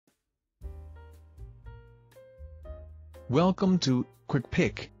Welcome to Quick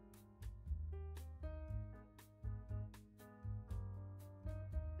Pick.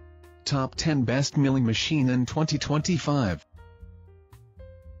 Top 10 Best Milling Machine in 2025.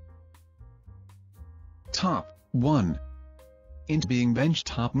 Top 1. INTBUYING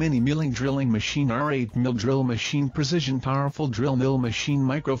Benchtop Mini Milling Drilling Machine R8 Mill Drill Machine Precision Powerful Drill Mill Machine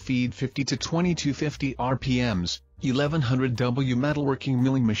Mirco-Feed 50 to 2250 RPMs, 1100W Metalworking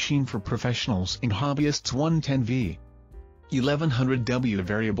Milling Machine for Professionals and Hobbyists 110V. 1100W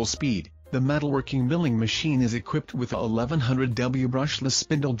Variable Speed. The metalworking milling machine is equipped with a 1100W brushless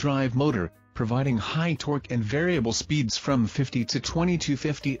spindle drive motor, providing high torque and variable speeds from 50 to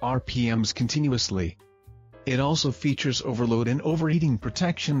 2250 RPMs continuously. It also features overload and overheating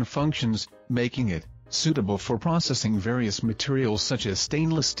protection functions, making it suitable for processing various materials such as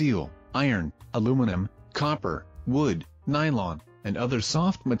stainless steel, iron, aluminum, copper, wood, nylon, and other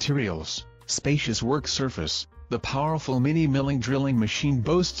soft materials. Spacious work surface. The powerful mini milling drilling machine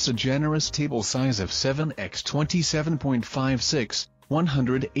boasts a generous table size of 7x27.56,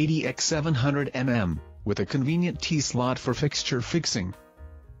 180x700 mm, with a convenient T-slot for fixture fixing.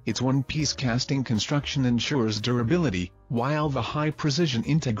 Its one-piece casting construction ensures durability, while the high-precision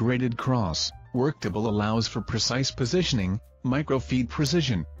integrated cross-work table allows for precise positioning. Micro-feed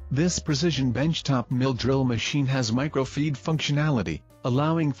precision. This precision benchtop mill drill machine has micro-feed functionality,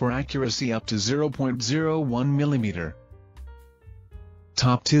 allowing for accuracy up to 0.01 mm.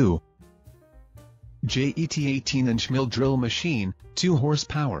 Top 2. JET 18-inch mill drill machine, 2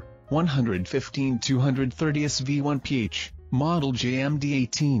 horsepower, 115-230 SV1ph, model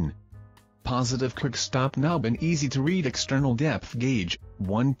JMD18. Positive quick stop knob and easy to read external depth gauge,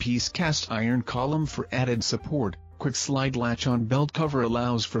 one-piece cast iron column for added support. Quick slide latch on belt cover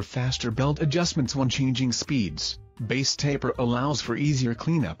allows for faster belt adjustments when changing speeds. Base taper allows for easier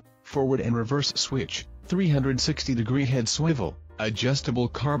cleanup. Forward and reverse switch, 360-degree head swivel, adjustable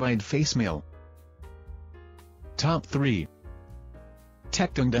carbide face mill. Top 3.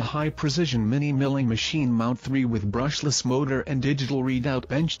 TECHTONGDA High Precision Mini Milling Machine Mount 3 with brushless motor and digital readout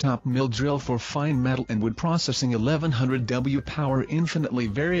benchtop mill drill for fine metal and wood processing 1100W power infinitely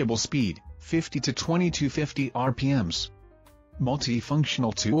variable speed, 50 to 2250 RPMs.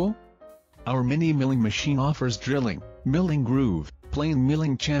 Multifunctional tool? Our mini milling machine offers drilling, milling groove, plane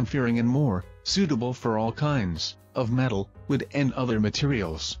milling chamfering and more, suitable for all kinds of metal, wood and other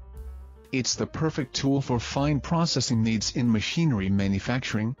materials. It's the perfect tool for fine processing needs in machinery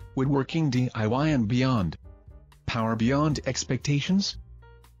manufacturing, woodworking DIY and beyond. Power beyond expectations?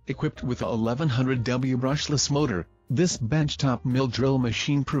 Equipped with a 1100W brushless motor, this benchtop mill drill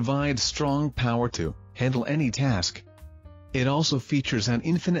machine provides strong power to handle any task. It also features an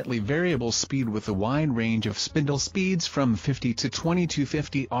infinitely variable speed with a wide range of spindle speeds from 50 to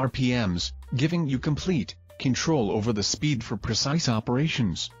 2250 RPMs, giving you complete control over the speed for precise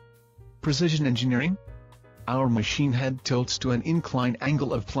operations. Precision engineering? Our machine head tilts to an incline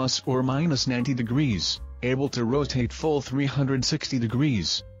angle of plus or minus 90 degrees, able to rotate full 360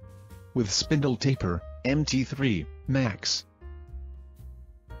 degrees. With spindle taper, MT3, max.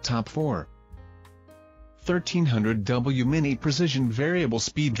 Top 4. 1300W Mini Precision Variable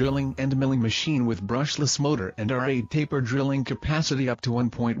Speed Drilling and Milling Machine with brushless motor and R8 taper drilling capacity up to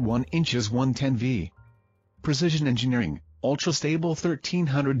 1.1 inches 110V. Precision engineering, ultra-stable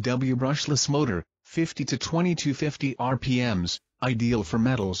 1300W brushless motor, 50 to 2250 RPMs, ideal for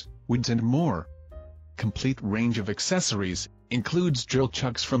metals, woods and more. Complete range of accessories, includes drill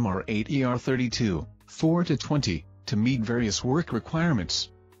chucks from R8 ER32, 4 to 20, to meet various work requirements.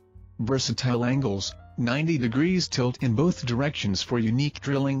 Versatile angles, 90 degrees tilt in both directions for unique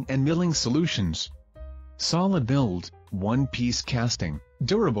drilling and milling solutions. Solid build, one-piece casting,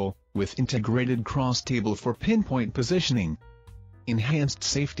 durable, with integrated cross table for pinpoint positioning. Enhanced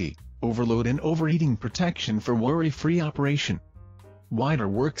safety, overload and overheating protection for worry-free operation. Wider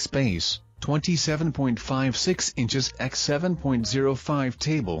workspace, 27.56 inches x 7.05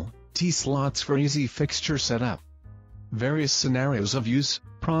 table, T-slots for easy fixture setup. Various scenarios of use,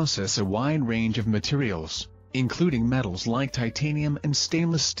 process a wide range of materials, including metals like titanium and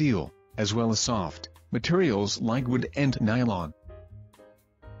stainless steel, as well as soft materials like wood and nylon.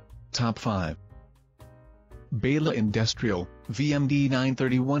 Top 5. Baileigh Industrial, VMD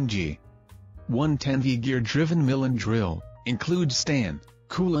 931G. 110V gear-driven mill and drill, includes stand,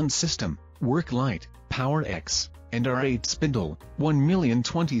 coolant system, work light, power X, and R8 spindle,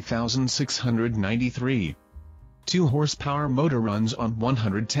 1,020,693. 2 horsepower motor runs on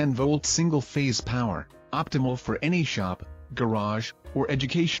 110-volt single-phase power, optimal for any shop, garage, or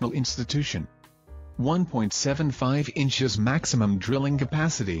educational institution. 1.75 inches maximum drilling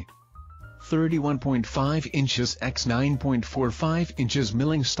capacity. 31.5 inches x 9.45 inches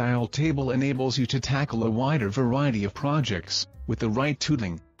milling style table enables you to tackle a wider variety of projects, with the right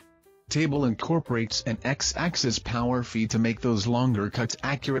tooling. Table incorporates an X-axis power feed to make those longer cuts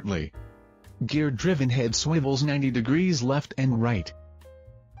accurately. Gear-driven head swivels 90 degrees left and right.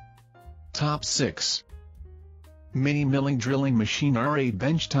 Top 6. Mini Milling Drilling Machine R8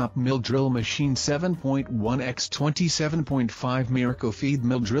 Benchtop Mill Drill Machine 7.1 x 27.5 Mirco-Feed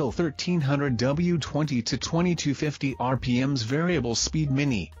Mill Drill 1300W 20 to 2250 RPMs Variable Speed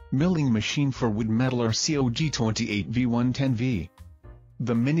Mini Milling Machine for Wood Metal RCOG 28V110V.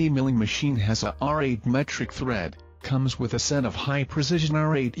 The Mini Milling Machine has a R8 metric thread, comes with a set of high-precision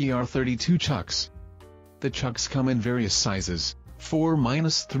R8 ER32 chucks. The chucks come in various sizes,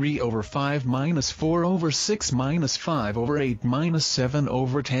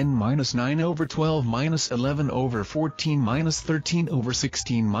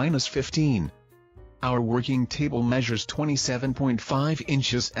 Our working table measures 27.5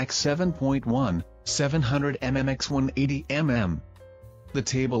 inches x 7.1, 700 mm x 180 mm. The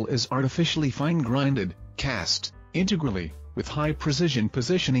table is artificially fine-grinded, cast integrally, with high-precision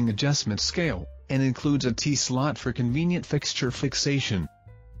positioning adjustment scale, and includes a T-slot for convenient fixture fixation.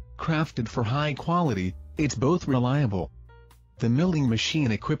 Crafted for high quality, it's both reliable. The milling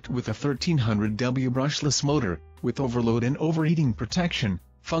machine equipped with a 1300W brushless motor, with overload and overheating protection,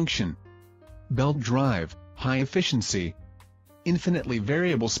 function. Belt drive, high efficiency. Infinitely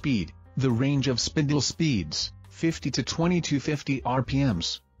variable speed, the range of spindle speeds, 50 to 2250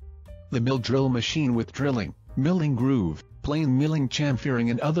 RPMs. The mill drill machine with drilling, milling groove, plain milling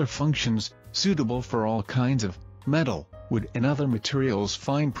chamfering and other functions, suitable for all kinds of metal, wood and other materials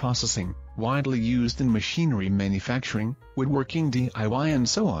fine processing, widely used in machinery manufacturing, woodworking DIY and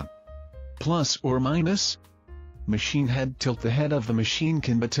so on. Plus or minus? Machine head tilt. The head of the machine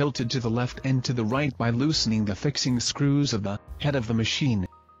can be tilted to the left and to the right by loosening the fixing screws of the head of the machine.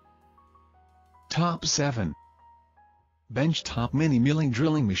 Top 7. Benchtop Mini Milling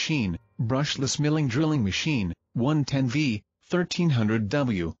Drilling Machine, Brushless Milling Drilling Machine, 110V,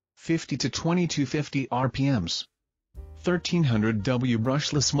 1300W, 50 to 2250 RPMs. 1300W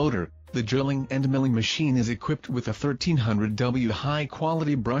brushless motor. The drilling and milling machine is equipped with a 1300W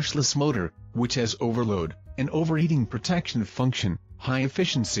high-quality brushless motor, which has overload and overheating protection function, high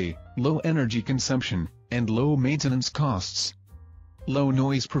efficiency, low energy consumption, and low maintenance costs. Low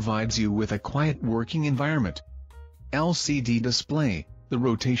noise provides you with a quiet working environment. LCD display. The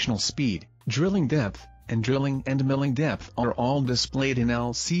rotational speed, drilling depth, and drilling and milling depth are all displayed in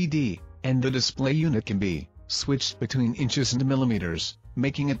LCD, and the display unit can be switched between inches and millimeters,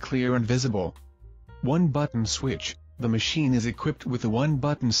 making it clear and visible. One-button switch. The machine is equipped with a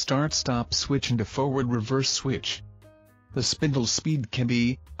one-button start-stop switch and a forward-reverse switch. The spindle speed can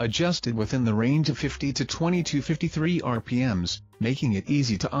be adjusted within the range of 50 to 2253 RPMs, making it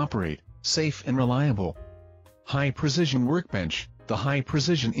easy to operate, safe and reliable. High-precision workbench. The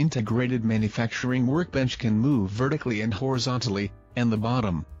high-precision integrated manufacturing workbench can move vertically and horizontally, and the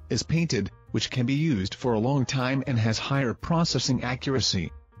bottom is painted, which can be used for a long time and has higher processing accuracy.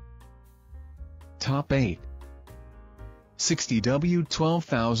 Top 8. 60W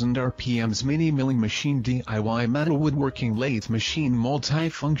 12,000 RPMs Mini Milling Machine DIY Metal Woodworking Lathe Machine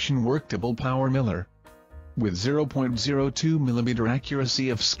Multi-Function Worktable Power Miller. With 0.02 mm accuracy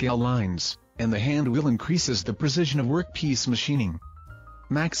of scale lines, and the hand wheel increases the precision of workpiece machining.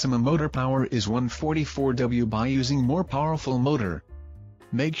 Maximum motor power is 144W by using more powerful motor.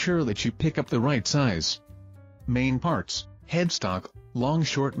 Make sure that you pick up the right size. Main parts: headstock, long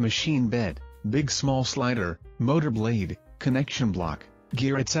short machine bed, big small slider, motor blade, connection block,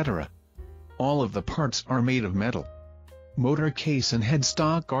 gear etc. All of the parts are made of metal. Motor case and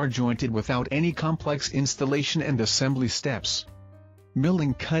headstock are jointed without any complex installation and assembly steps.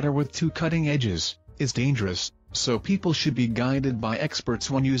 Milling cutter with two cutting edges is dangerous, so people should be guided by experts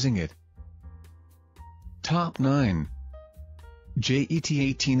when using it. Top 9. JET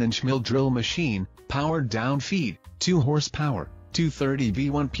 18-inch mill drill machine, powered down feed, 2 horsepower, 230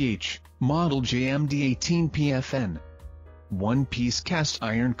 V1ph, model JMD 18PFN. One-piece cast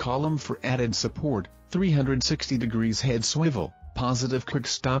iron column for added support, 360 degrees head swivel, positive quick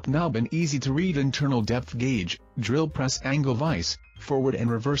stop knob and easy to read internal depth gauge, drill press angle vise, forward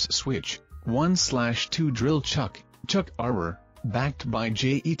and reverse switch, 1/2 drill chuck arbor, backed by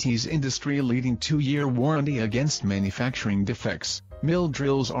JET's industry-leading 2-year warranty against manufacturing defects. Mill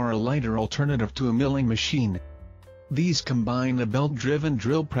drills are a lighter alternative to a milling machine. These combine a belt-driven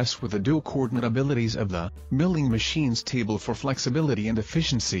drill press with the dual coordinate abilities of the milling machine's table for flexibility and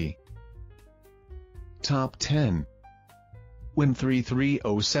efficiency. Top 10.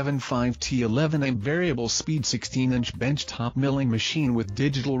 Win33075T11M variable speed 16-inch benchtop milling machine with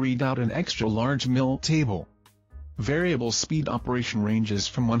digital readout and extra large mill table. Variable speed operation ranges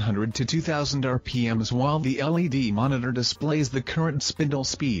from 100 to 2000 RPMs while the LED monitor displays the current spindle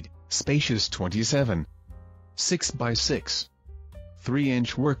speed. Spacious 27 6x6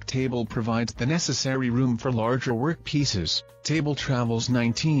 3-inch work table provides the necessary room for larger work pieces. Table travels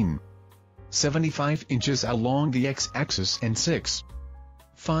 19.75 inches along the x-axis and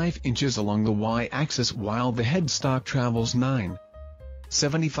 6.5 inches along the y-axis while the headstock travels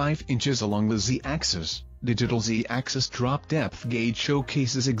 9.75 inches along the z-axis. Digital z-axis drop depth gauge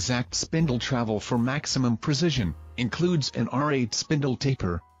showcases exact spindle travel for maximum precision, includes an R8 spindle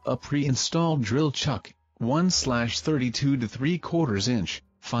taper, a pre-installed drill chuck, 1/32 to 3/4 inch,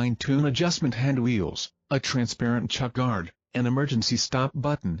 fine-tune adjustment hand wheels, a transparent chuck guard, an emergency stop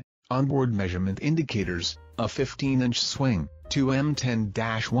button, onboard measurement indicators, a 15-inch swing, 2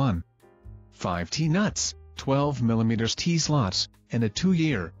 M10-1, 5 T-nuts, 12 mm T-slots, and a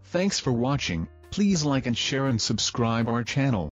 2-year. Thanks for watching. Please like and share and subscribe our channel.